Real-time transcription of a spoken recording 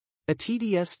A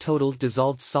TDS total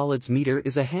dissolved solids meter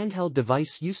is a handheld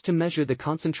device used to measure the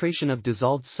concentration of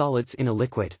dissolved solids in a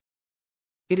liquid.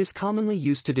 It is commonly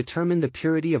used to determine the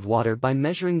purity of water by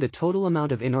measuring the total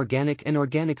amount of inorganic and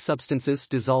organic substances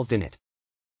dissolved in it.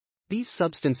 These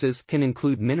substances can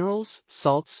include minerals,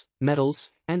 salts,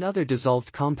 metals, and other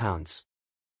dissolved compounds.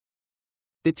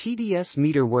 The TDS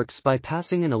meter works by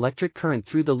passing an electric current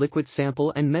through the liquid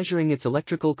sample and measuring its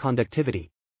electrical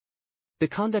conductivity. The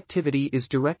conductivity is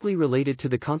directly related to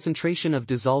the concentration of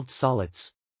dissolved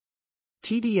solids.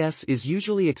 TDS is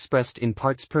usually expressed in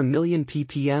parts per million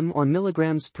ppm or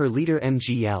milligrams per liter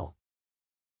mgl.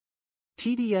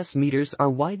 TDS meters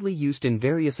are widely used in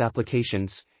various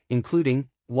applications, including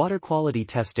water quality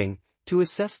testing, to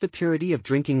assess the purity of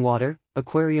drinking water,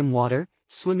 aquarium water,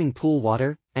 swimming pool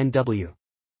water, and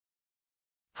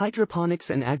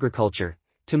hydroponics and agriculture,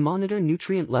 to monitor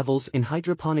nutrient levels in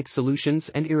hydroponic solutions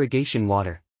and irrigation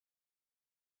water.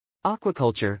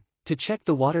 Aquaculture, to check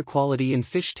the water quality in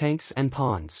fish tanks and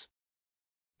ponds.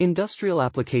 Industrial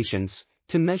applications,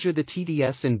 to measure the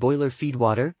TDS in boiler feed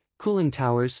water, cooling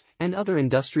towers, and other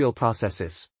industrial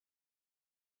processes.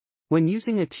 When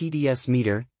using a TDS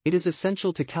meter, it is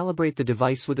essential to calibrate the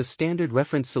device with a standard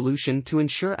reference solution to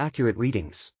ensure accurate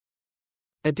readings.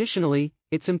 Additionally,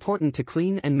 it's important to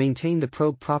clean and maintain the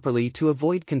probe properly to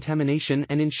avoid contamination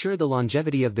and ensure the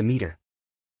longevity of the meter.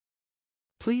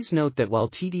 Please note that while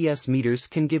TDS meters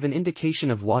can give an indication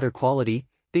of water quality,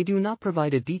 they do not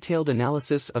provide a detailed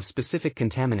analysis of specific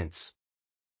contaminants.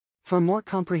 For more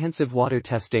comprehensive water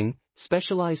testing,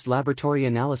 specialized laboratory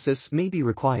analysis may be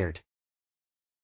required.